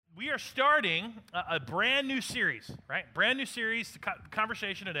We are starting a brand new series, right? Brand new series,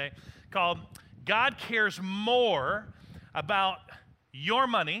 conversation today called God Cares More About Your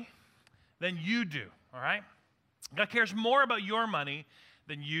Money Than You Do, all right? God cares more about your money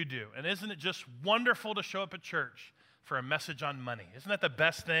than you do. And isn't it just wonderful to show up at church for a message on money? Isn't that the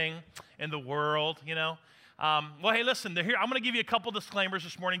best thing in the world, you know? Well, hey, listen, here, I'm going to give you a couple disclaimers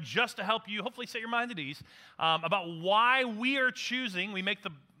this morning just to help you hopefully set your mind at ease about why we are choosing. We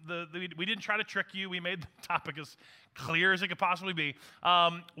didn't try to trick you. We made the topic as clear as it could possibly be.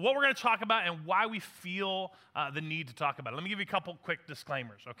 What we're going to talk about and why we feel the need to talk about it. Let me give you a couple quick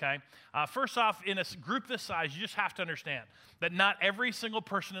disclaimers, okay? First off, in a group this size, you just have to understand that not every single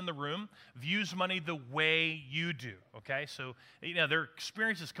person in the room views money the way you do, okay? So, you know, their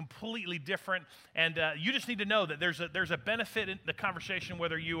experience is completely different, and you just need to know that there's a benefit in the conversation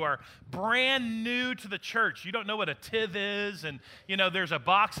whether you are brand new to the church, you don't know what a tithe is, and, you know, there's a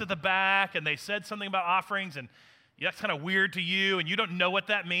box at the back, and they said something about offerings, and that's kind of weird to you, and you don't know what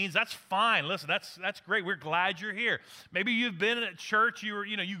that means. That's fine. Listen, that's great. We're glad you're here. Maybe you've been at church. You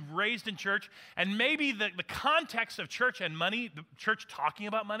raised in church, and maybe the context of church and money, the church talking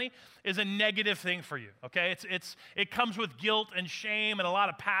about money, is a negative thing for you. Okay, it comes with guilt and shame and a lot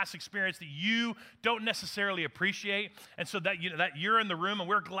of past experience that you don't necessarily appreciate, and so that you're in the room, and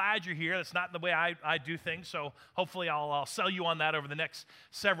we're glad you're here. That's not the way I do things. So hopefully I'll sell you on that over the next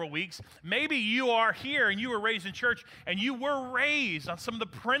several weeks. Maybe you are here and you were raised in church, and you were raised on some of the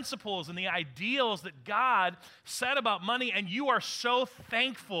principles and the ideals that God said about money, and you are so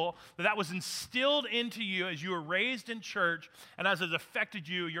thankful that was instilled into you as you were raised in church and as it affected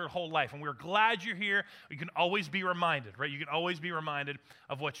you your whole life. And we're glad you're here. You can always be reminded, right? You can always be reminded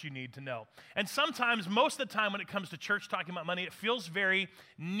of what you need to know. And sometimes, most of the time when it comes to church talking about money, it feels very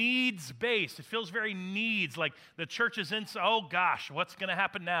needs-based. It feels very needs, like the church is in, oh gosh, what's going to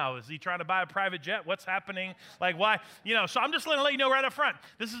happen now? Is he trying to buy a private jet? What's happening? Like, why? You know, so I'm just going to let you know right up front,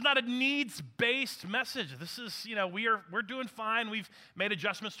 this is not a needs-based message. This is, you know, we're doing fine. We've made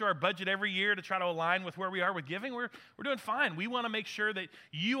adjustments to our budget every year to try to align with where we are with giving. We're doing fine. We want to make sure that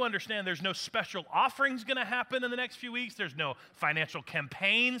you understand there's no special offerings going to happen in the next few weeks. There's no financial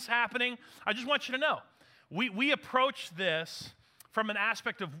campaigns happening. I just want you to know, we approach this from an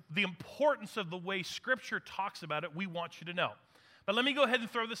aspect of the importance of the way Scripture talks about it. We want you to know. But let me go ahead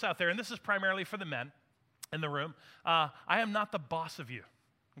and throw this out there, and this is primarily for the men in the room. I am not the boss of you,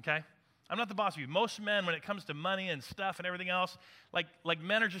 okay? I'm not the boss of you. Most men, when it comes to money and stuff and everything else, like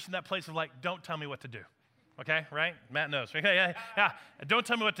men are just in that place of like, don't tell me what to do, okay, right? Matt knows, okay, yeah. Don't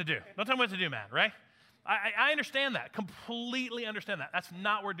tell me what to do. Don't tell me what to do, Matt, right? I understand that, completely understand that. That's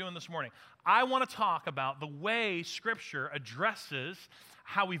not what we're doing this morning. I want to talk about the way Scripture addresses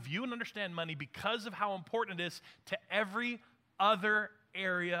how we view and understand money because of how important it is to every other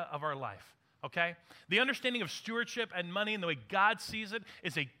area of our life. Okay? The understanding of stewardship and money and the way God sees it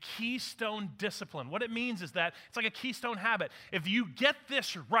is a keystone discipline. What it means is that it's like a keystone habit. If you get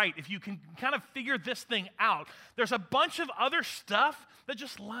this right, if you can kind of figure this thing out, there's a bunch of other stuff that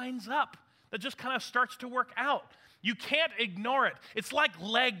just lines up, that just kind of starts to work out. You can't ignore it. It's like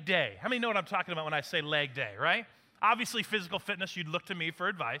leg day. How many know what I'm talking about when I say leg day, right? Obviously, physical fitness, you'd look to me for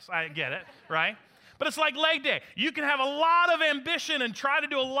advice. I get it, right? But it's like leg day. You can have a lot of ambition and try to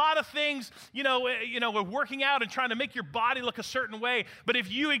do a lot of things, with working out and trying to make your body look a certain way. But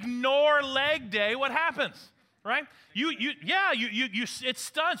if you ignore leg day, what happens? Right? It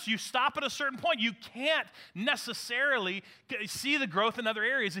stunts. You stop at a certain point. You can't necessarily see the growth in other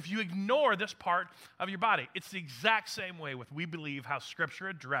areas if you ignore this part of your body. It's the exact same way with, we believe, how Scripture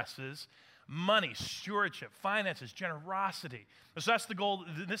addresses money, stewardship, finances, generosity. So that's the goal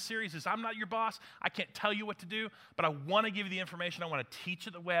of this series is I'm not your boss. I can't tell you what to do, but I want to give you the information. I want to teach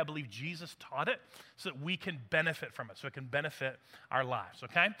it the way I believe Jesus taught it so that we can benefit from it, so it can benefit our lives,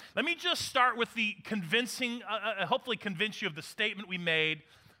 okay? Let me just start with the hopefully convince you of the statement we made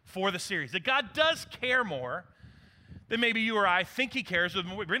for the series, that God does care more than maybe you or I think he cares,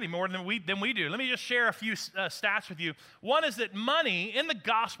 really more than we do. Let me just share a few stats with you. One is that money, in the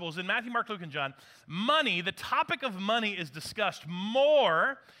Gospels, in Matthew, Mark, Luke, and John, money, the topic of money is discussed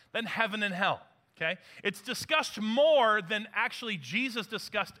more than heaven and hell, okay? It's discussed more than actually Jesus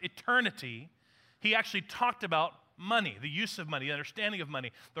discussed eternity. He actually talked about money, the use of money, the understanding of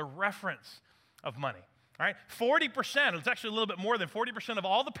money, the reference of money. All right, 40%, it's actually a little bit more than 40% of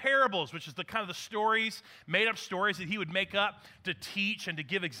all the parables, which is the kind of the stories, made-up stories that he would make up to teach and to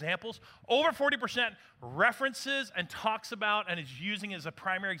give examples, over 40% references and talks about and is using as a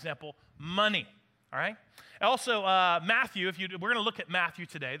primary example money. all right? Also, Matthew, we're going to look at Matthew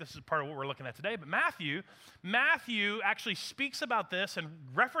today. This is part of what we're looking at today. But Matthew actually speaks about this and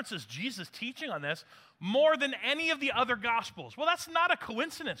references Jesus' teaching on this more than any of the other Gospels. Well, that's not a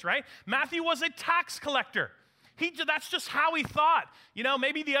coincidence, right? Matthew was a tax collector. That's just how he thought. You know,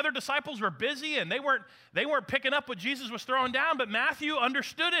 maybe the other disciples were busy and they weren't picking up what Jesus was throwing down, but Matthew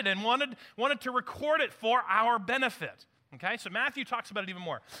understood it and wanted to record it for our benefit. Okay, so Matthew talks about it even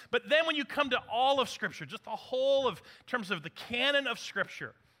more. But then when you come to all of Scripture, just the whole of, in terms of the canon of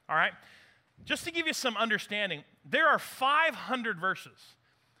Scripture, all right, just to give you some understanding, there are 500 verses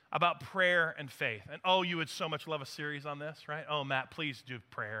about prayer and faith. And oh, you would so much love a series on this, right? Oh, Matt, please do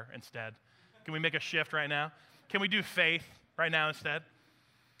prayer instead. Can we make a shift right now? Can we do faith right now instead?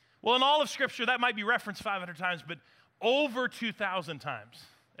 Well, in all of Scripture, that might be referenced 500 times, but over 2,000 times,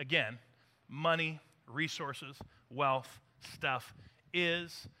 again, money, resources, wealth, stuff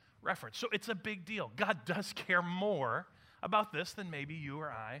is referenced. So it's a big deal. God does care more about this than maybe you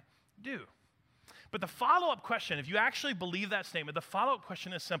or I do. But the follow-up question, if you actually believe that statement, the follow-up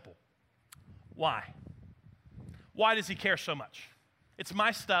question is simple. Why? Why does he care so much? It's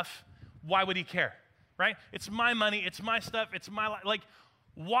my stuff. Why would he care? Right? It's my money. It's my stuff. It's my life. Like,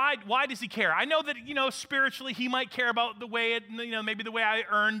 why does he care? I know that, spiritually he might care about the way it, maybe the way I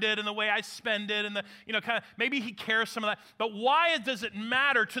earned it and the way I spend it and maybe he cares some of that. But why does it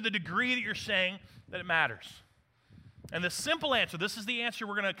matter to the degree that you're saying that it matters? And the simple answer, this is the answer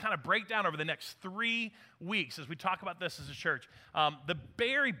we're going to kind of break down over the next 3 weeks as we talk about this as a church. The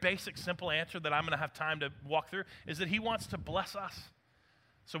very basic, simple answer that I'm going to have time to walk through is that he wants to bless us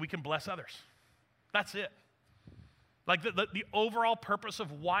so we can bless others. That's it. Like the overall purpose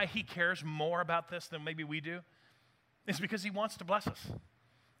of why he cares more about this than maybe we do is because he wants to bless us.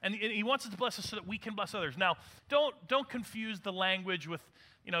 And he wants us to bless us so that we can bless others. Now, don't confuse the language with,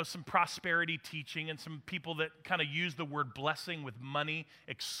 some prosperity teaching and some people that kind of use the word blessing with money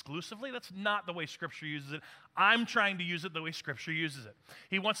exclusively. That's not the way Scripture uses it. I'm trying to use it the way Scripture uses it.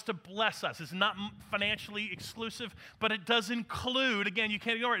 He wants to bless us. It's not financially exclusive, but it does include, again, you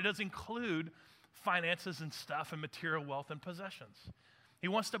can't ignore it, it does include finances and stuff and material wealth and possessions. He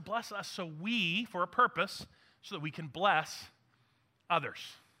wants to bless us for a purpose, so that we can bless others.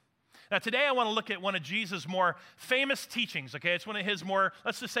 Now today I want to look at one of Jesus' more famous teachings, okay? It's one of his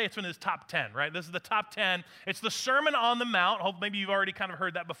let's just say it's one of his top 10, right? This is the top 10. It's the Sermon on the Mount. Hope maybe you've already kind of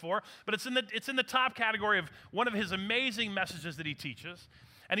heard that before, but it's in the top category of one of his amazing messages that he teaches.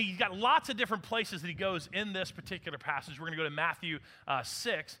 And he's got lots of different places that he goes in this particular passage. We're going to go to Matthew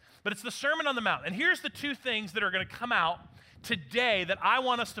 6, but it's the Sermon on the Mount. And here's the 2 things that are going to come out today that I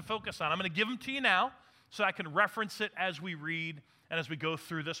want us to focus on. I'm going to give them to you now so I can reference it as we read and as we go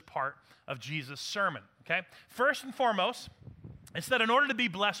through this part of Jesus' sermon, okay? First and foremost, it's that in order to be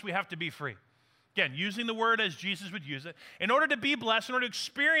blessed, we have to be free. Again, using the word as Jesus would use it. In order to be blessed, in order to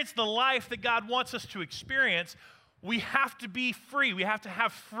experience the life that God wants us to experience, we have to be free. We have to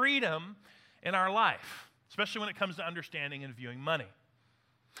have freedom in our life, especially when it comes to understanding and viewing money.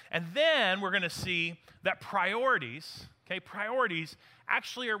 And then we're going to see that priorities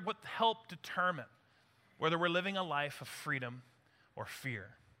actually are what help determine whether we're living a life of freedom or fear.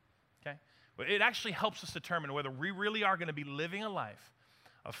 Okay? It actually helps us determine whether we really are going to be living a life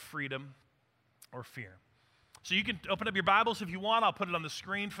of freedom or fear. So you can open up your Bibles if you want. I'll put it on the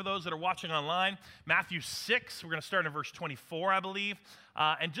screen for those that are watching online. Matthew 6, we're going to start in verse 24, I believe.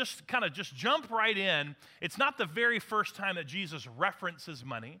 And just jump right in. It's not the very first time that Jesus references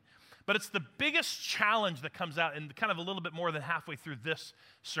money, but it's the biggest challenge that comes out in kind of a little bit more than halfway through this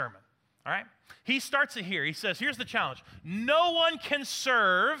sermon. All right? He starts it here. He says, here's the challenge. No one can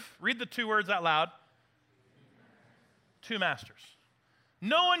serve, read the 2 words out loud, 2 masters.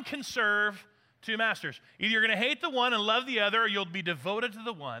 No one can serve 2 masters. Either you're going to hate the one and love the other, or you'll be devoted to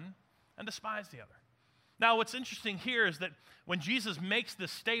the one and despise the other. Now, what's interesting here is that when Jesus makes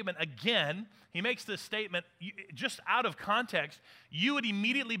this statement, again, he makes this statement just out of context, you would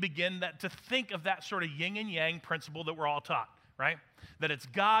immediately begin to think of that sort of yin and yang principle that we're all taught, right? That it's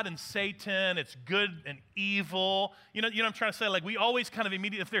God and Satan, it's good and evil. You know what I'm trying to say? Like, we always kind of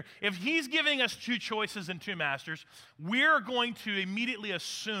immediately, if he's giving us 2 choices and 2 masters, we're going to immediately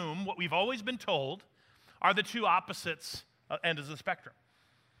assume what we've always been told are the 2 opposites ends of the spectrum.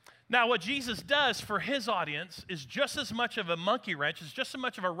 Now, what Jesus does for his audience is just as much of a monkey wrench, it's just as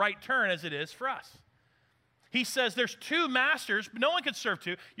much of a right turn as it is for us. He says there's 2 masters, but no one can serve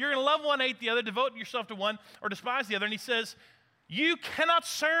 2. You're going to love one, hate the other, devote yourself to one, or despise the other. And he says, you cannot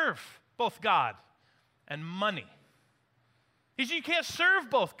serve both God and money. He said you can't serve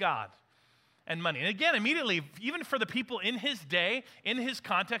both God and money. And again, immediately, even for the people in his day, in his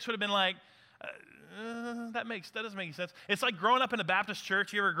context, would have been like, that doesn't make any sense. It's like growing up in a Baptist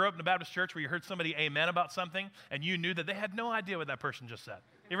church. You ever grow up in a Baptist church where you heard somebody amen about something and you knew that they had no idea what that person just said?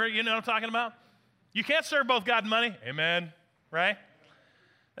 You know what I'm talking about? You can't serve both God and money. Amen, right?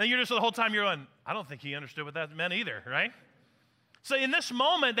 And you're just the whole time you're going, I don't think he understood what that meant either, right? So in this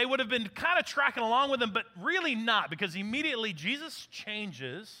moment, they would have been kind of tracking along with him, but really not, because immediately Jesus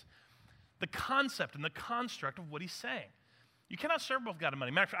changes the concept and the construct of what he's saying. You cannot serve both God and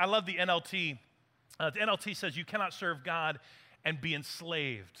money. Matter of fact, I love the NLT. The NLT says you cannot serve God and be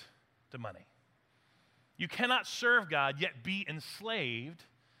enslaved to money. You cannot serve God yet be enslaved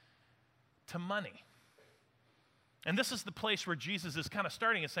to money. And this is the place where Jesus is kind of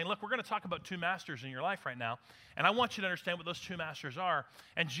starting and saying, look, we're going to talk about two masters in your life right now, and I want you to understand what those two masters are.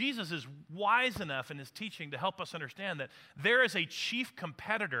 And Jesus is wise enough in his teaching to help us understand that there is a chief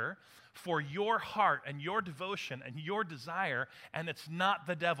competitor for your heart and your devotion and your desire, and it's not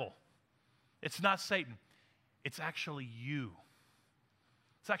the devil. It's not Satan. It's actually you.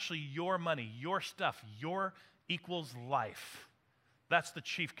 It's actually your money, your stuff, your equals life. That's the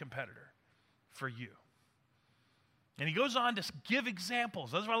chief competitor for you. And he goes on to give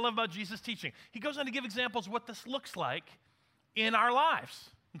examples. That's what I love about Jesus' teaching. He goes on to give examples of what this looks like in our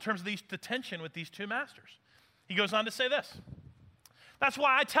lives in terms of the tension with these two masters. He goes on to say this. That's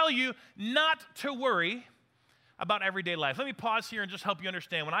why I tell you not to worry about everyday life. Let me pause here and just help you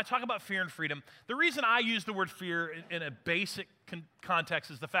understand. When I talk about fear and freedom, the reason I use the word fear in a basic context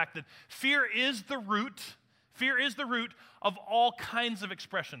is the fact that fear is the root of all kinds of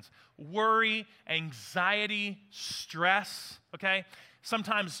expressions. Worry, anxiety, stress, okay?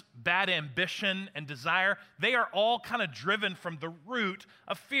 Sometimes bad ambition and desire. They are all kind of driven from the root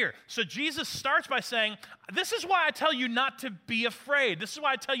of fear. So Jesus starts by saying, this is why I tell you not to be afraid. This is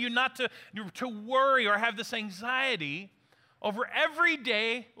why I tell you not to worry or have this anxiety over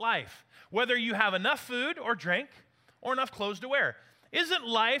everyday life, whether you have enough food or drink or enough clothes to wear. Isn't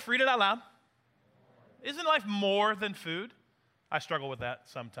life, read it out loud, isn't life more than food? I struggle with that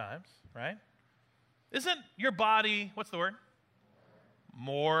sometimes, right? Isn't your body, what's the word?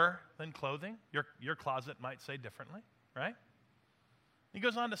 More than clothing? Your closet might say differently, right? He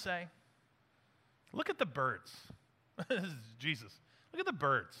goes on to say, look at the birds. This is Jesus. Look at the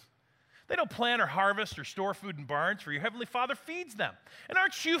birds. They don't plant or harvest or store food in barns, for your heavenly Father feeds them. And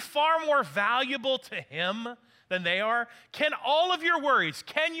aren't you far more valuable to him than they are? Can all of your worries,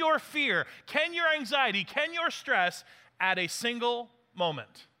 can your fear, can your anxiety, can your stress add a single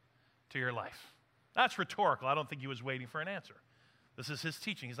moment to your life? That's rhetorical. I don't think he was waiting for an answer. This is his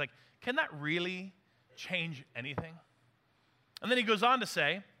teaching. He's like, can that really change anything? And then he goes on to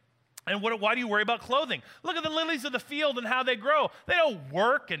say, and why do you worry about clothing? Look at the lilies of the field and how they grow. They don't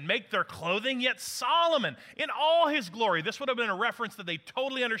work and make their clothing, yet Solomon, in all his glory, this would have been a reference that they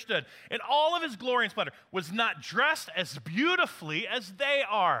totally understood, in all of his glory and splendor, was not dressed as beautifully as they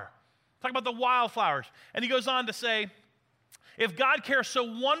are. Talk about the wildflowers. And he goes on to say, if God cares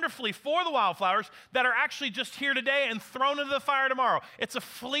so wonderfully for the wildflowers that are actually just here today and thrown into the fire tomorrow, it's a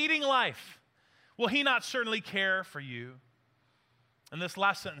fleeting life, will he not certainly care for you? And this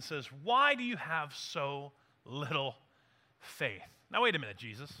last sentence says, why do you have so little faith? Now, wait a minute,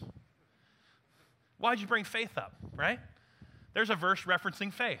 Jesus. Why'd you bring faith up, right? There's a verse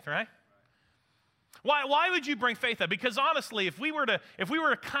referencing faith, right? Why would you bring faith up? Because honestly, if we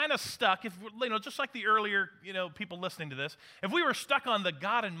were kind of stuck, just like the earlier, people listening to this, if we were stuck on the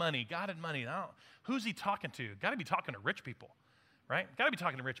God and money, who's he talking to? Got to be talking to rich people, right? Got to be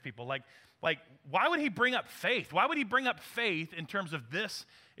talking to rich people. Like, why would he bring up faith? Why would he bring up faith in terms of this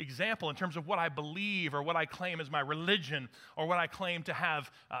example, in terms of what I believe or what I claim as my religion or what I claim to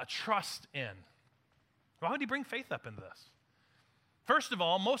have trust in? Why would he bring faith up into this? First of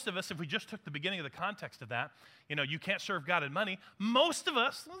all, most of us, if we just took the beginning of the context of that, you can't serve God and money, most of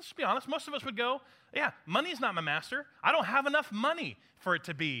us, let's just be honest, most of us would go, yeah, money's not my master. I don't have enough money for it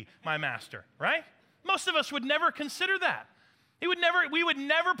to be my master, right? Most of us would never consider that. We would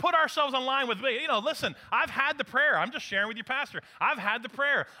never put ourselves on line with, listen, I've had the prayer. I'm just sharing with you, Pastor. I've had the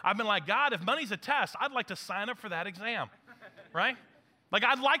prayer. I've been like, God, if money's a test, I'd like to sign up for that exam, right? Like,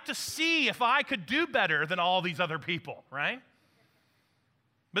 I'd like to see if I could do better than all these other people, right?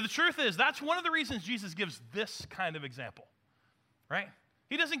 But the truth is, that's one of the reasons Jesus gives this kind of example, right?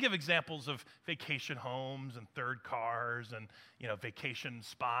 He doesn't give examples of vacation homes and third cars and, vacation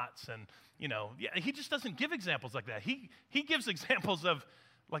spots and, he just doesn't give examples like that. He gives examples of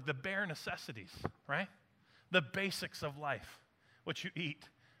like the bare necessities, right? The basics of life, what you eat,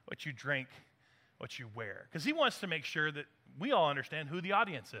 what you drink, what you wear. Because he wants to make sure that we all understand who the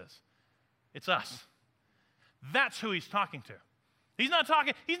audience is. It's us. That's who he's talking to.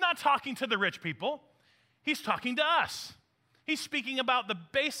 He's not talking to the rich people. He's talking to us. He's speaking about the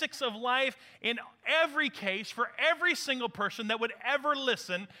basics of life in every case for every single person that would ever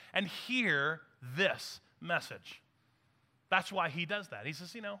listen and hear this message. That's why he does that. He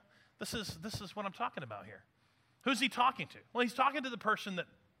says, this is what I'm talking about here. Who's he talking to? Well, he's talking to the person that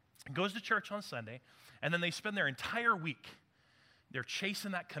goes to church on Sunday, and then they spend their entire week, they're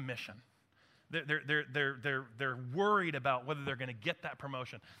chasing that commission. They're worried about whether they're going to get that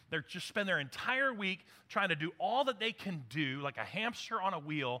promotion. They're just spend their entire week trying to do all that they can do, like a hamster on a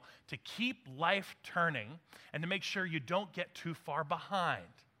wheel, to keep life turning and to make sure you don't get too far behind.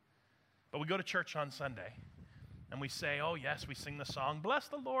 But we go to church on Sunday, and we say, oh, yes, we sing the song, bless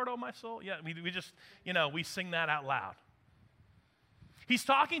the Lord, oh, my soul. Yeah, we just, we sing that out loud. He's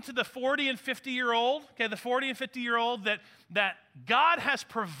talking to the 40 and 50-year-old, the 40 and 50-year-old that God has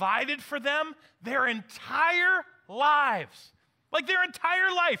provided for them their entire lives. Like their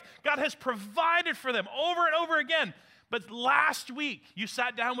entire life, God has provided for them over and over again. But last week, you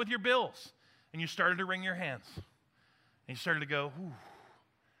sat down with your bills, and you started to wring your hands. And you started to go,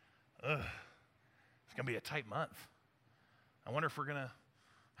 it's going to be a tight month. I wonder if we're going to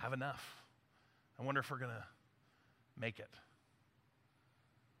have enough. I wonder if we're going to make it.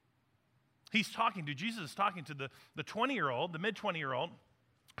 Jesus is talking to the 20-year-old, the mid-20-year-old,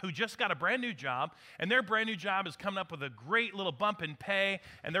 who just got a brand new job, and their brand new job is coming up with a great little bump in pay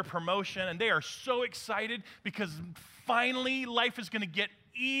and their promotion, and they are so excited because finally life is going to get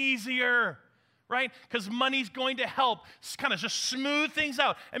easier, right? Because money's going to help kind of just smooth things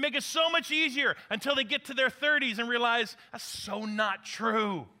out and make it so much easier until they get to their 30s and realize that's so not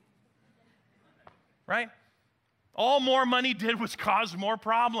true, right? All more money did was cause more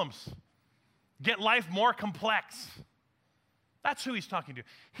problems. Get life more complex. That's who he's talking to.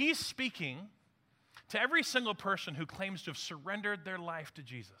 He's speaking to every single person who claims to have surrendered their life to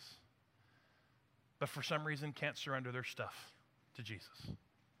Jesus, but for some reason can't surrender their stuff to Jesus.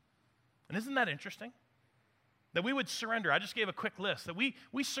 And isn't that interesting? That we would surrender. I just gave a quick list. That we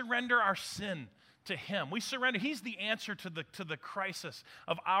surrender our sin to him. We surrender. He's the answer to the crisis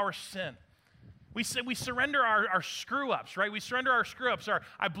of our sin. We surrender our screw-ups, right? We surrender our screw-ups.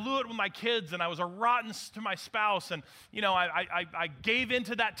 I blew it with my kids, and I was a rotten to my spouse, and I gave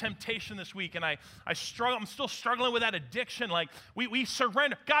into that temptation this week, and I'm still struggling with that addiction. Like we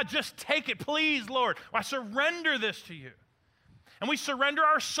surrender. God, just take it, please, Lord. I surrender this to you. And we surrender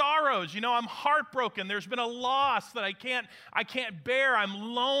our sorrows. I'm heartbroken. There's been a loss that I can't bear. I'm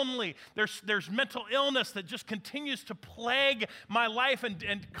lonely. There's mental illness that just continues to plague my life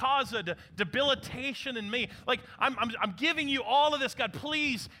and cause a debilitation in me. Like I'm giving you all of this, God.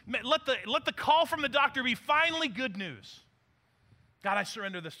 Please let the call from the doctor be finally good news. God, I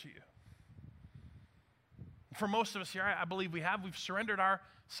surrender this to you. For most of us here, I believe we've surrendered our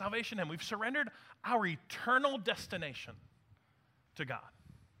salvation to him. We've surrendered our eternal destination to God.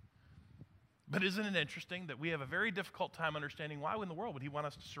 But isn't it interesting that we have a very difficult time understanding why in the world would he want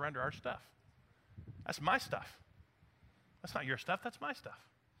us to surrender our stuff? That's my stuff. That's not your stuff, that's my stuff.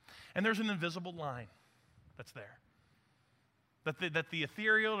 And there's an invisible line that's there. That the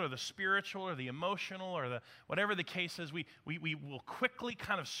ethereal or the spiritual or the emotional or the whatever the case is, we will quickly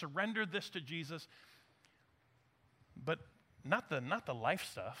kind of surrender this to Jesus, but not the life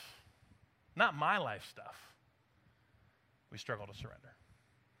stuff, not my life stuff. We struggle to surrender.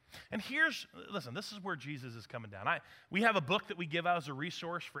 And listen, this is where Jesus is coming down. We have a book that we give out as a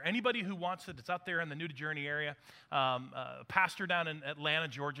resource for anybody who wants it. It's out there in the New to Journey area. A pastor down in Atlanta,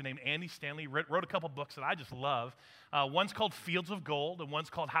 Georgia named Andy Stanley wrote a couple books that I just love. One's called Fields of Gold, and one's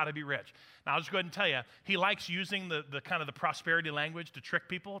called How to Be Rich. Now, I'll just go ahead and tell you, he likes using the kind of the prosperity language to trick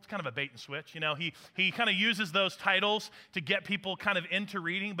people. It's kind of a bait and switch. He kind of uses those titles to get people kind of into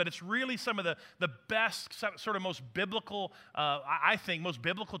reading, but it's really some of the best, sort of most biblical, I think, most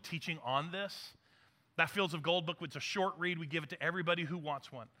biblical teaching on this. That Fields of Gold book, it's a short read. We give it to everybody who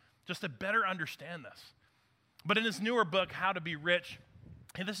wants one, just to better understand this. But in his newer book, How to Be Rich,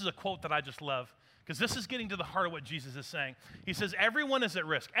 and this is a quote that I just love, because this is getting to the heart of what Jesus is saying. He says, everyone is at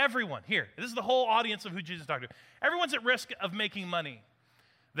risk. Everyone, here. This is the whole audience of who Jesus is talking to. Everyone's at risk of making money.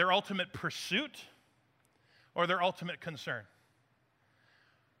 Their ultimate pursuit or their ultimate concern,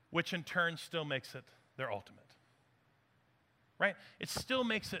 which in turn still makes it their ultimate. Right? It still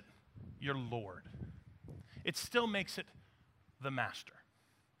makes it your Lord. It still makes it the master.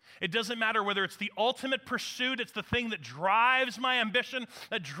 It doesn't matter whether it's the ultimate pursuit, it's the thing that drives my ambition,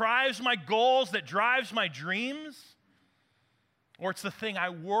 that drives my goals, that drives my dreams, or it's the thing I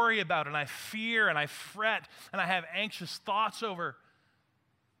worry about and I fear and I fret and I have anxious thoughts over.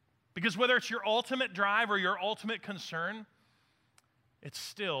 Because whether it's your ultimate drive or your ultimate concern, it's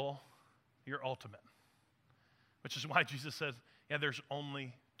still your ultimate. Which is why Jesus says, yeah, there's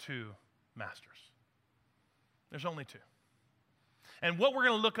only two masters. There's only two. And what we're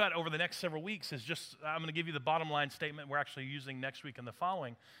going to look at over the next several weeks is just, I'm going to give you the bottom line statement we're actually using next week and the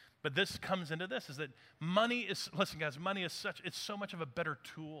following. But this comes into this, is that money is, listen guys, money is it's so much of a better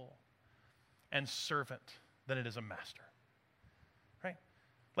tool and servant than it is a master. Right?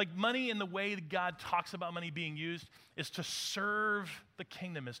 Like money in the way that God talks about money being used is to serve the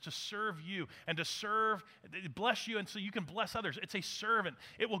kingdom, is to serve you and to serve, bless you and so you can bless others. It's a servant.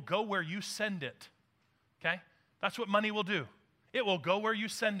 It will go where you send it. Okay? That's what money will do. It will go where you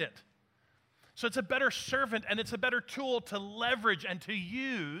send it. So it's a better servant and it's a better tool to leverage and to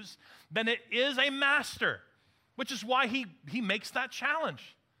use than it is a master, which is why he makes that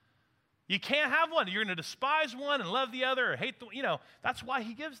challenge. You can't have one. You're going to despise one and love the other or hate the, that's why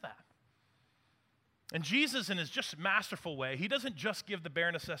he gives that. And Jesus, in his just masterful way, he doesn't just give the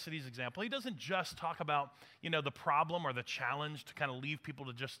bare necessities example. He doesn't just talk about, the problem or the challenge to kind of leave people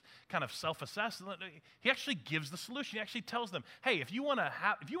to just kind of self-assess. He actually gives the solution. He actually tells them, hey, if you want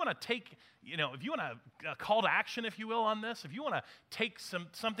to take, if you want a call to action, if you will, on this, if you want to take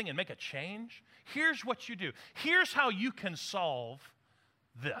something and make a change, here's what you do. Here's how you can solve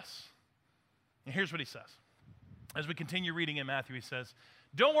this. And here's what he says. As we continue reading in Matthew, he says,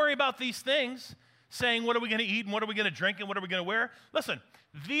 don't worry about these things, saying, what are we going to eat and what are we going to drink and what are we going to wear? Listen,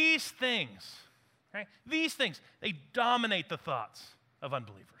 these things, right? These things, they dominate the thoughts of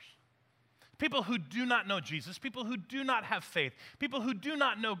unbelievers. People who do not know Jesus, people who do not have faith, people who do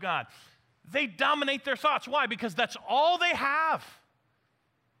not know God, they dominate their thoughts. Why? Because that's all they have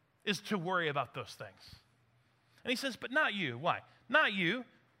is to worry about those things. And he says, but not you. Why? Not you.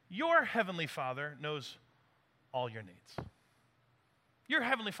 Your heavenly Father knows all your needs. Your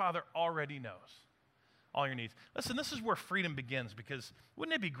heavenly Father already knows all your needs. Listen, this is where freedom begins, because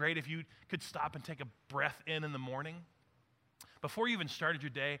wouldn't it be great if you could stop and take a breath in the morning before you even started your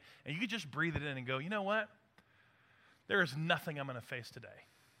day, and you could just breathe it in and go, you know what? There is nothing I'm going to face today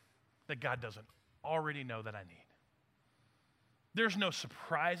that God doesn't already know that I need. There's no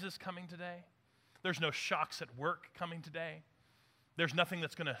surprises coming today. There's no shocks at work coming today. There's nothing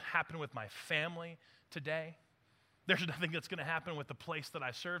that's going to happen with my family today. There's nothing that's going to happen with the place that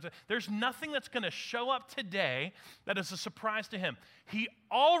I serve. There's nothing that's going to show up today that is a surprise to him. He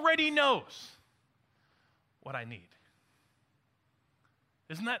already knows what I need.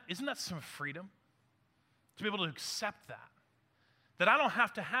 Isn't that some freedom? To be able to accept that. That I don't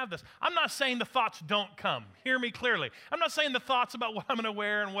have to have this. I'm not saying the thoughts don't come. Hear me clearly. I'm not saying the thoughts about what I'm going to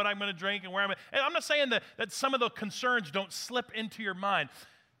wear and what I'm going to drink and where I'm not saying that some of the concerns don't slip into your mind.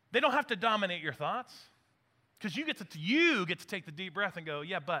 They don't have to dominate your thoughts. Because you get to take the deep breath and go,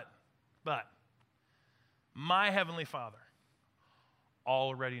 yeah, but my heavenly Father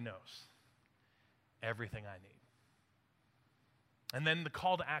already knows everything I need. And then the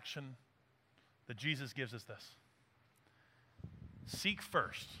call to action that Jesus gives is this. Seek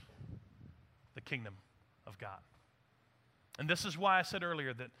first the kingdom of God. And this is why I said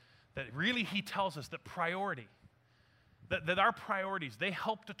earlier that really he tells us that priority, that our priorities, they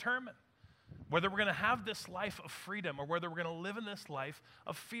help determine whether we're going to have this life of freedom or whether we're going to live in this life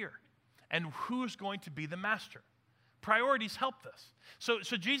of fear. And who's going to be the master? Priorities help this. So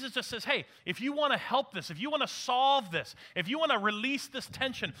Jesus just says, hey, if you want to help this, if you want to solve this, if you want to release this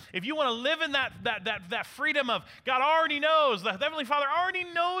tension, if you want to live in that freedom of God already knows, the Heavenly Father already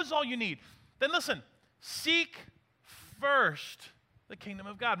knows all you need, then listen, seek first the kingdom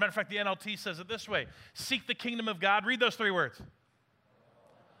of God. Matter of fact, the NLT says it this way, seek the kingdom of God. Read those three words.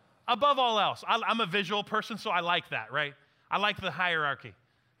 Above all else. I'm a visual person, so I like that, right? I like the hierarchy.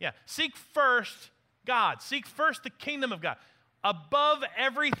 Yeah, seek first God. Seek first the kingdom of God. Above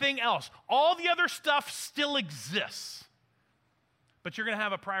everything else. All the other stuff still exists. But you're going to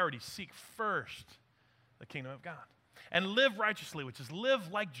have a priority. Seek first the kingdom of God. And live righteously, which is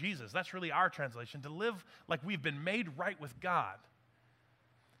live like Jesus. That's really our translation. To live like we've been made right with God.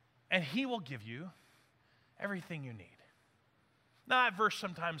 And he will give you everything you need. Now, that verse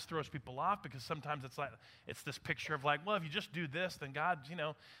sometimes throws people off because sometimes it's this picture of like, well, if you just do this, then God,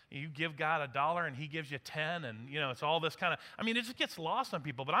 you give God $1 and he gives you 10 and, it's all this kind of, it just gets lost on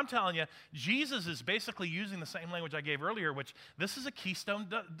people. But I'm telling you, Jesus is basically using the same language I gave earlier, which this is a keystone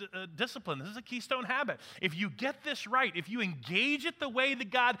discipline. This is a keystone habit. If you get this right, if you engage it the way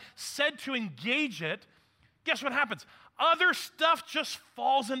that God said to engage it, guess what happens? Other stuff just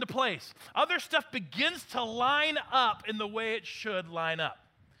falls into place. Other stuff begins to line up in the way it should line up.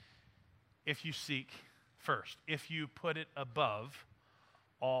 If you seek first, if you put it above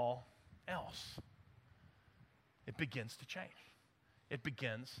all else, it begins to change. it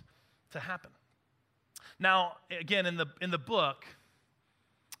begins to happen. Now, again, in the book,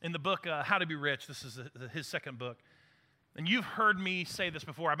 How to Be Rich, this is his second book, and you've heard me say this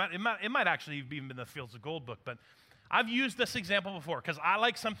before. It might actually have even been the Fields of Gold book, but I've used this example before because I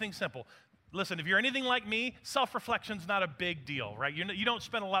like something simple. Listen, if you're anything like me, self-reflection's not a big deal, right? You don't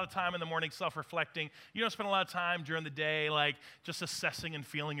spend a lot of time in the morning self-reflecting. You don't spend a lot of time during the day, like, just assessing and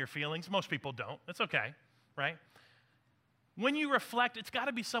feeling your feelings. Most people don't. It's okay, right? When you reflect, it's got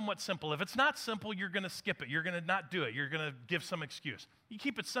to be somewhat simple. If it's not simple, you're going to skip it. You're going to not do it. You're going to give some excuse. You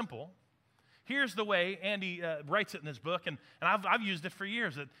keep it simple. Here's the way Andy writes it in his book, and I've used it for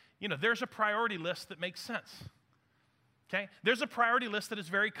years, that, there's a priority list that makes sense. Okay? There's a priority list that is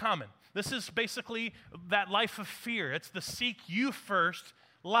very common. This is basically that life of fear. It's the seek you first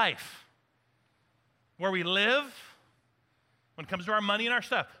life, where we live, when it comes to our money and our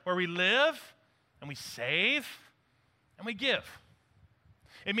stuff, where we live and we save and we give.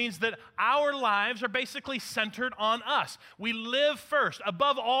 It means that our lives are basically centered on us. We live first.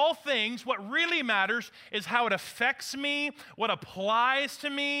 Above all things, what really matters is how it affects me, what applies to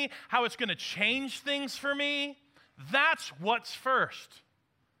me, how it's going to change things for me. That's what's first.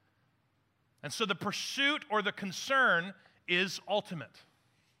 And so the pursuit or the concern is ultimate.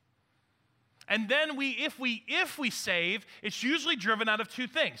 And then if we save, it's usually driven out of two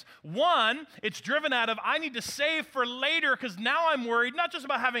things. One, it's driven out of, I need to save for later because now I'm worried not just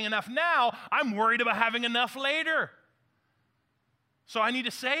about having enough now, I'm worried about having enough later. So I need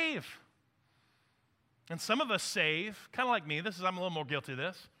to save. And some of us save, kind of like me, I'm a little more guilty of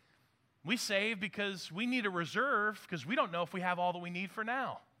this. We save because we need a reserve because we don't know if we have all that we need for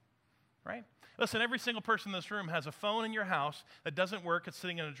now, right? Listen, every single person in this room has a phone in your house that doesn't work. It's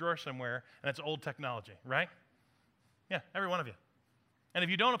sitting in a drawer somewhere, and it's old technology, right? Yeah, every one of you. And if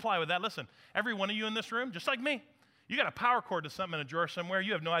you don't apply with that, listen, every one of you in this room, just like me, you got a power cord to something in a drawer somewhere.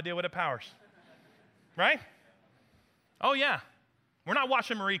 You have no idea what it powers, right? Oh, yeah. We're not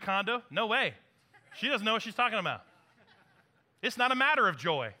watching Marie Kondo. No way. She doesn't know what she's talking about. It's not a matter of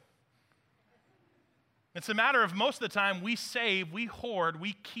joy. It's a matter of most of the time we save, we hoard,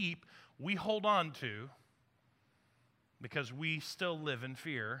 we keep, we hold on to because we still live in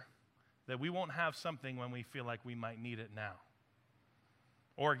fear that we won't have something when we feel like we might need it now.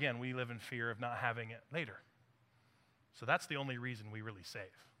 Or again, we live in fear of not having it later. So that's the only reason we really save.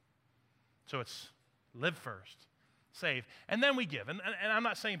 So it's live first, save, and then we give. And I'm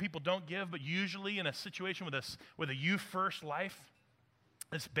not saying people don't give, but usually in a situation with a you first life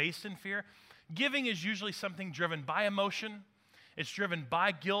that's based in fear, giving is usually something driven by emotion. It's driven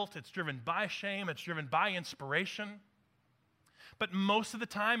by guilt. It's driven by shame. It's driven by inspiration. But most of the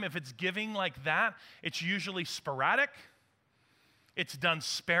time, if it's giving like that, it's usually sporadic. It's done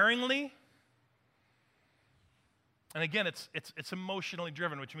sparingly. And again, it's emotionally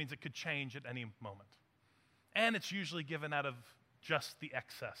driven, which means it could change at any moment. And it's usually given out of just the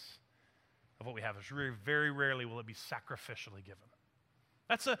excess of what we have. It's very rarely will it be sacrificially given.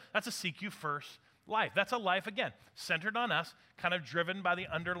 That's a seek you first life. That's a life, again, centered on us, kind of driven by the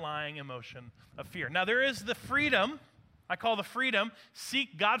underlying emotion of fear. Now, there is the freedom, I call the freedom,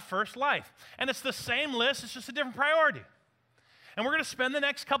 seek God first life. And it's the same list, it's just a different priority. And we're going to spend the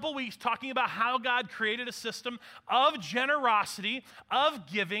next couple weeks talking about how God created a system of generosity, of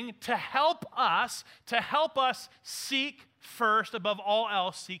giving, to help us seek first, above all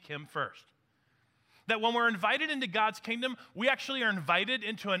else, seek Him first. That when we're invited into God's kingdom, we actually are invited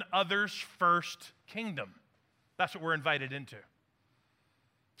into an others first kingdom. That's what we're invited into.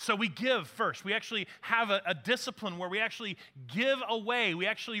 So we give first. We actually have a discipline where we actually give away. We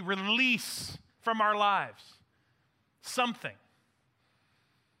actually release from our lives something.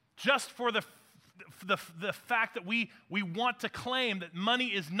 Just for the fact that we want to claim that money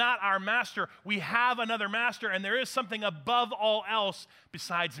is not our master. We have another master, and there is something above all else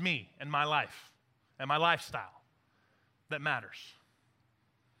besides me and my life and my lifestyle that matters.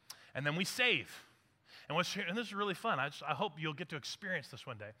 And then we save. And this is really fun. I hope you'll get to experience this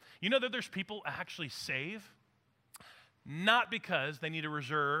one day. You know that there's people who actually save, not because they need a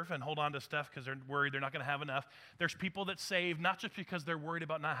reserve and hold on to stuff because they're worried they're not going to have enough. There's people that save not just because they're worried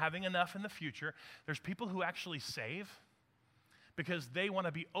about not having enough in the future. There's people who actually save because they want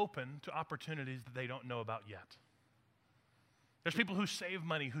to be open to opportunities that they don't know about yet. There's people who save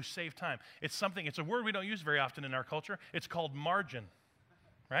money, who save time. It's a word we don't use very often in our culture. It's called margin,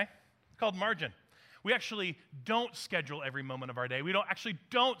 right? It's called margin. We actually don't schedule every moment of our day. We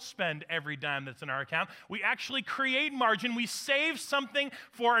don't spend every dime that's in our account. We actually create margin. We save something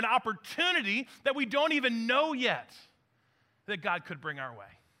for an opportunity that we don't even know yet that God could bring our way.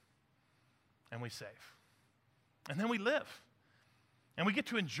 And we save. And then we live. And we get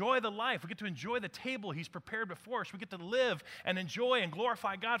to enjoy the life. We get to enjoy the table he's prepared before us. We get to live and enjoy and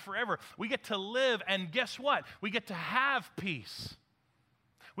glorify God forever. We get to live, and guess what? We get to have peace.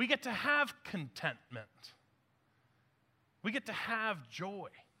 We get to have contentment. We get to have joy.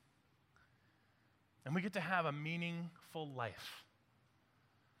 And we get to have a meaningful life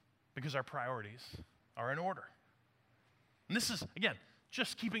because our priorities are in order. And this is, again,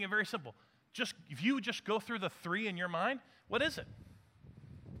 just keeping it very simple. If you just go through the 3 in your mind, what is it?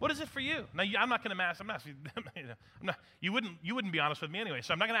 What is it for you? Now, I'm not going to ask. You wouldn't be honest with me anyway.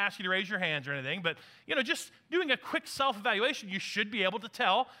 So I'm not going to ask you to raise your hands or anything. But just doing a quick self-evaluation, you should be able to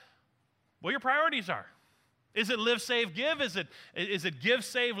tell what your priorities are. Is it live, save, give? Is it give,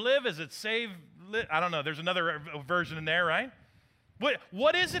 save, live? Is it save? I don't know. There's another version in there, right?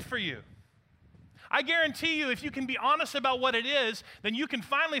 What is it for you? I guarantee you, if you can be honest about what it is, then you can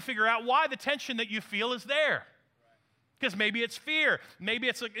finally figure out why the tension that you feel is there. Because maybe it's fear. Maybe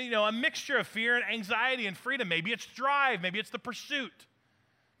it's a mixture of fear and anxiety and freedom. Maybe it's drive. Maybe it's the pursuit.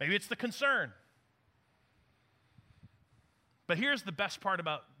 Maybe it's the concern. But here's the best part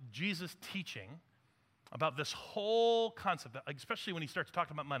about Jesus' teaching about this whole concept, especially when he starts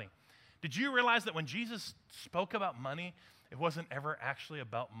talking about money. Did you realize that when Jesus spoke about money, it wasn't ever actually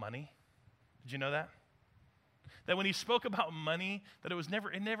about money? Did you know that? That when he spoke about money, that it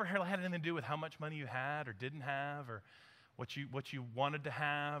never had anything to do with how much money you had or didn't have, or what you wanted to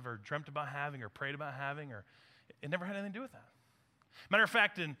have or dreamt about having or prayed about having, or it never had anything to do with that. Matter of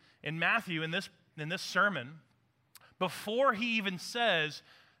fact, in Matthew, in this sermon, before he even says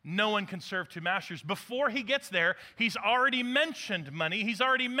no one can serve 2 masters, before he gets there, he's already mentioned money. He's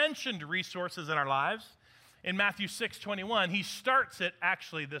already mentioned resources in our lives. In Matthew 6:21, he starts it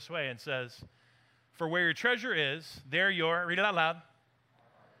actually this way and says, "For where your treasure is, there your," read it out loud,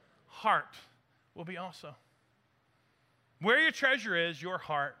 "heart will be also." Where your treasure is, your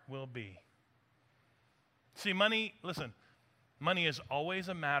heart will be. See, money is always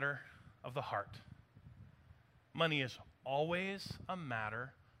a matter of the heart. Money is always a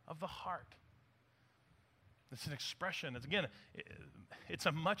matter of the heart. It's an expression. It's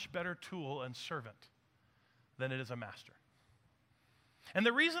a much better tool and servant than it is a master. And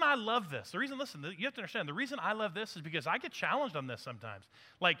the reason I love this, you have to understand, the reason I love this is because I get challenged on this sometimes.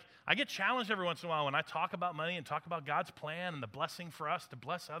 Like, I get challenged every once in a while when I talk about money and talk about God's plan and the blessing for us to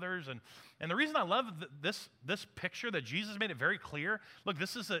bless others. And the reason I love this picture that Jesus made it very clear, look,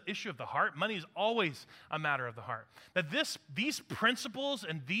 this is an issue of the heart. Money is always a matter of the heart. That these principles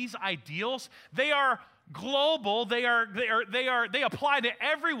and these ideals, they are global, they apply to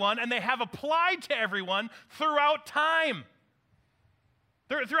everyone, and they have applied to everyone throughout time.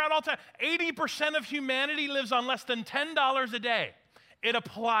 Throughout all time. 80% of humanity lives on less than $10 a day. It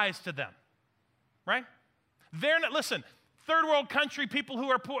applies to them, right? Listen, third world country, people who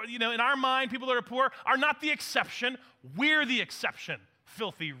are poor, in our mind, people that are poor are not the exception. We're the exception,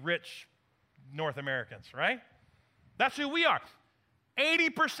 filthy, rich North Americans, right? That's who we are.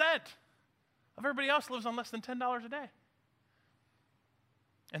 80% of everybody else lives on less than $10 a day.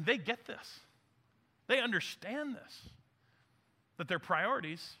 And they get this. They understand this. That their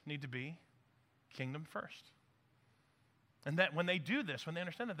priorities need to be kingdom first. And that when they do this, when they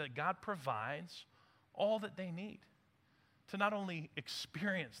understand that God provides all that they need to not only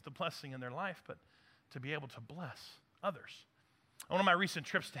experience the blessing in their life, but to be able to bless others. On one of my recent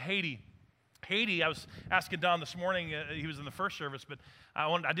trips to Haiti, I was asking Don this morning, he was in the first service, but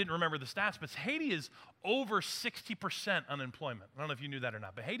I didn't remember the stats, but Haiti is over 60% unemployment. I don't know if you knew that or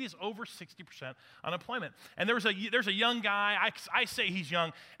not, but Haiti is over 60% unemployment. And there's a young guy, I say he's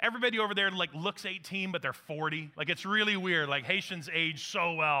young. Everybody over there looks 18, but they're 40. It's really weird. Haitians age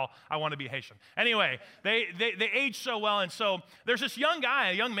so well, I want to be Haitian. Anyway, they age so well, and so there's this young guy,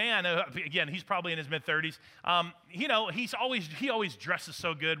 a young man, again, he's probably in his mid-30s. He always dresses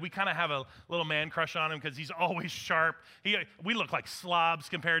so good. We kind of have a little man crush on him because he's always sharp. We look like slobs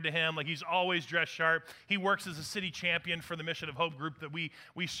compared to him. He's always dressed sharp. He works as a city champion for the Mission of Hope group that we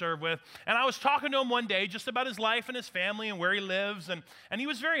serve with. And I was talking to him one day just about his life and his family and where he lives, and he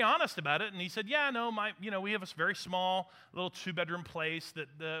was very honest about it. And he said, "Yeah, no, we have a very small little 2-bedroom place that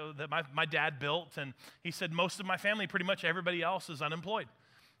my dad built." And he said, "Most of my family, pretty much everybody else, is unemployed."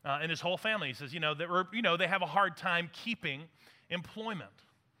 And his whole family, he says, they have a hard time keeping employment.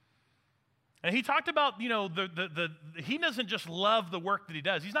 And he talked about, he doesn't just love the work that he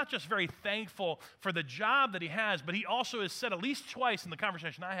does. He's not just very thankful for the job that he has, but he also has said at least twice in the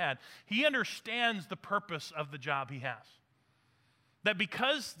conversation I had, he understands the purpose of the job he has. That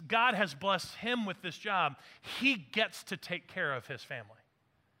because God has blessed him with this job, he gets to take care of his family.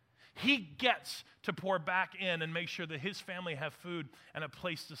 He gets to pour back in and make sure that his family have food and a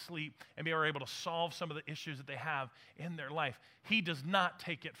place to sleep and be able to solve some of the issues that they have in their life. He does not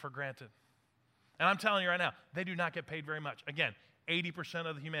take it for granted. And I'm telling you right now, they do not get paid very much. Again, 80%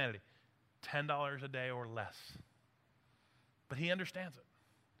 of the humanity, $10 a day or less. But he understands it.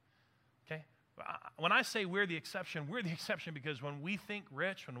 Okay? When I say we're the exception because when we think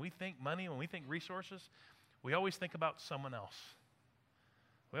rich, when we think money, when we think resources, we always think about someone else.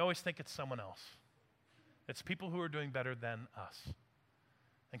 We always think it's someone else. It's people who are doing better than us.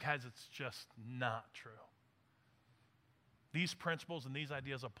 And guys, it's just not true. These principles and these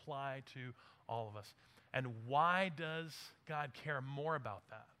ideas apply to all of us. And why does God care more about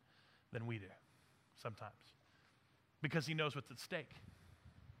that than we do sometimes? Because he knows what's at stake.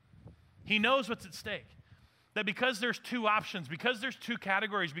 He knows what's at stake. That because there's two options, because there's two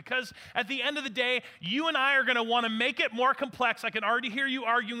categories, because at the end of the day, you and I are going to want to make it more complex. I can already hear you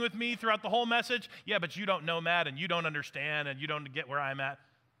arguing with me throughout the whole message. Yeah, but you don't know, Matt, and you don't understand, and you don't get where I'm at.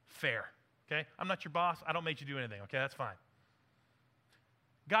 Fair, okay? I'm not your boss. I don't make you do anything, okay? That's fine.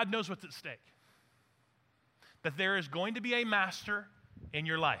 God knows what's at stake. That there is going to be a master in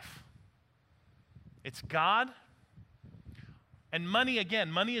your life. It's God. And money,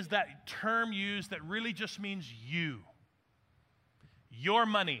 again, money is that term used that really just means you. Your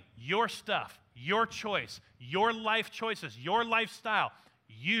money, your stuff, your choice, your life choices, your lifestyle,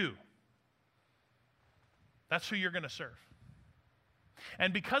 you. That's who you're going to serve.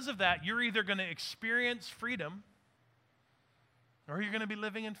 And because of that, you're either going to experience freedom or you're going to be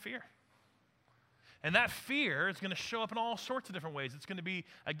living in fear. And that fear is going to show up in all sorts of different ways. It's going to be,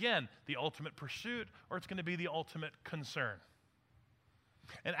 again, the ultimate pursuit, or it's going to be the ultimate concern.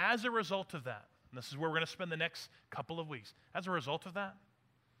 And as a result of that, and this is where we're going to spend the next couple of weeks, as a result of that,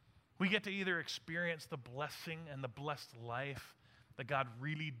 we get to either experience the blessing and the blessed life that God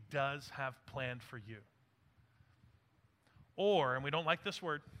really does have planned for you. Or, and we don't like this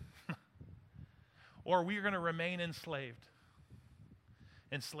word, or we are going to remain enslaved.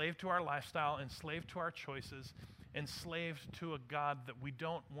 Enslaved to our lifestyle, enslaved to our choices, enslaved to a God that we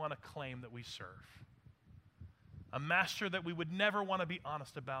don't want to claim that we serve. A master that we would never want to be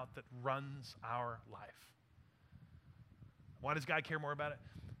honest about that runs our life. Why does God care more about it?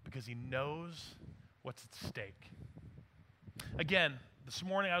 Because he knows what's at stake. Again, this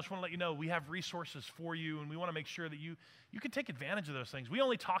morning I just want to let you know we have resources for you, and we want to make sure that you can take advantage of those things. We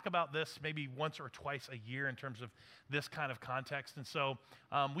only talk about this maybe once or twice a year in terms of this kind of context. And so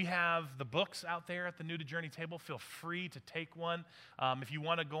we have the books out there at the New to Journey table. Feel free to take one. If you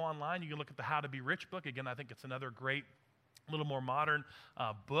want to go online, you can look at the How to Be Rich book. Again, I think it's another great, little more modern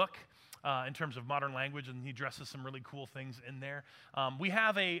book in terms of modern language, and he addresses some really cool things in there. We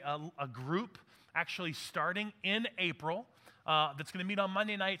have a group actually starting in April that's going to meet on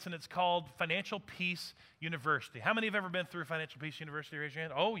Monday nights, and it's called Financial Peace University. How many have ever been through Financial Peace University? Raise your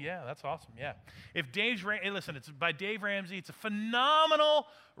hand. Oh, yeah, that's awesome. Yeah. If hey, listen, it's by Dave Ramsey. It's a phenomenal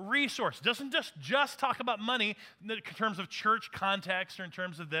resource. It doesn't just talk about money in terms of church context or in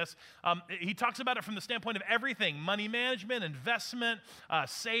terms of this. He talks about it from the standpoint of everything: money management, investment,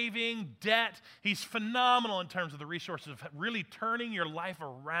 saving, debt. He's phenomenal in terms of the resources of really turning your life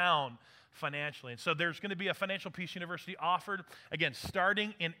around financially. And so there's going to be a Financial Peace University offered, again,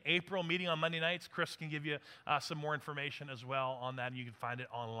 starting in April, meeting on Monday nights. Chris can give you some more information as well on that, and you can find it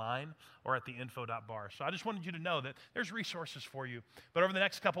online or at the info.bar. So I just wanted you to know that there's resources for you. But over the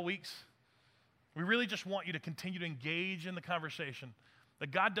next couple weeks, we really just want you to continue to engage in the conversation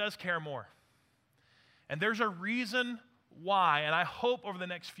that God does care more. And there's a reason why, and I hope over the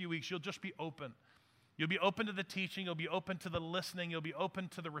next few weeks you'll just be open. You'll be open to the teaching. You'll be open to the listening. You'll be open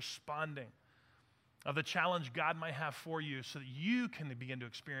to the responding of the challenge God might have for you so that you can begin to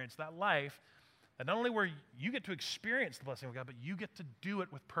experience that life, that not only where you get to experience the blessing of God, but you get to do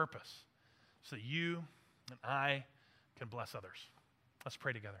it with purpose so that you and I can bless others. Let's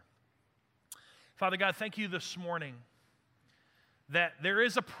pray together. Father God, thank you this morning that there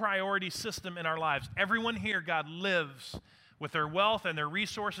is a priority system in our lives. Everyone here, God, lives with their wealth and their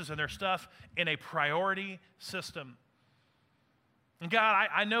resources and their stuff in a priority system. And God,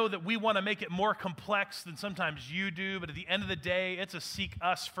 I know that we want to make it more complex than sometimes you do, but at the end of the day, it's a seek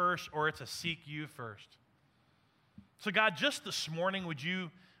us first or it's a seek you first. So God, just this morning, would you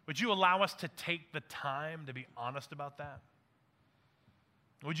allow us to take the time to be honest about that?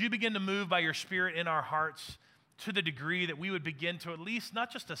 Would you begin to move by your Spirit in our hearts to the degree that we would begin to at least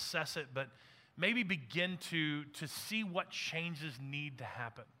not just assess it, but maybe begin to see what changes need to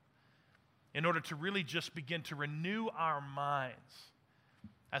happen in order to really just begin to renew our minds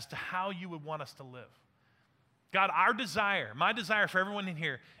as to how you would want us to live. God, our desire, my desire for everyone in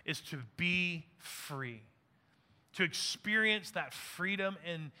here is to be free, to experience that freedom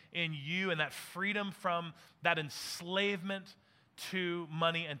in you and that freedom from that enslavement to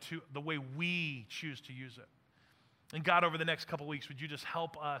money and to the way we choose to use it. And God, over the next couple weeks, would you just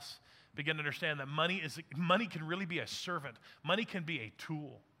help us begin to understand that money can really be a servant. Money can be a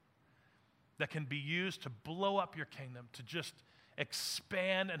tool that can be used to blow up your kingdom, to just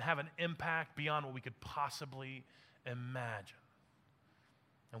expand and have an impact beyond what we could possibly imagine.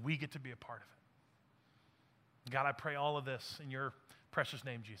 And we get to be a part of it. God, I pray all of this in your precious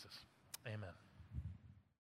name, Jesus. Amen.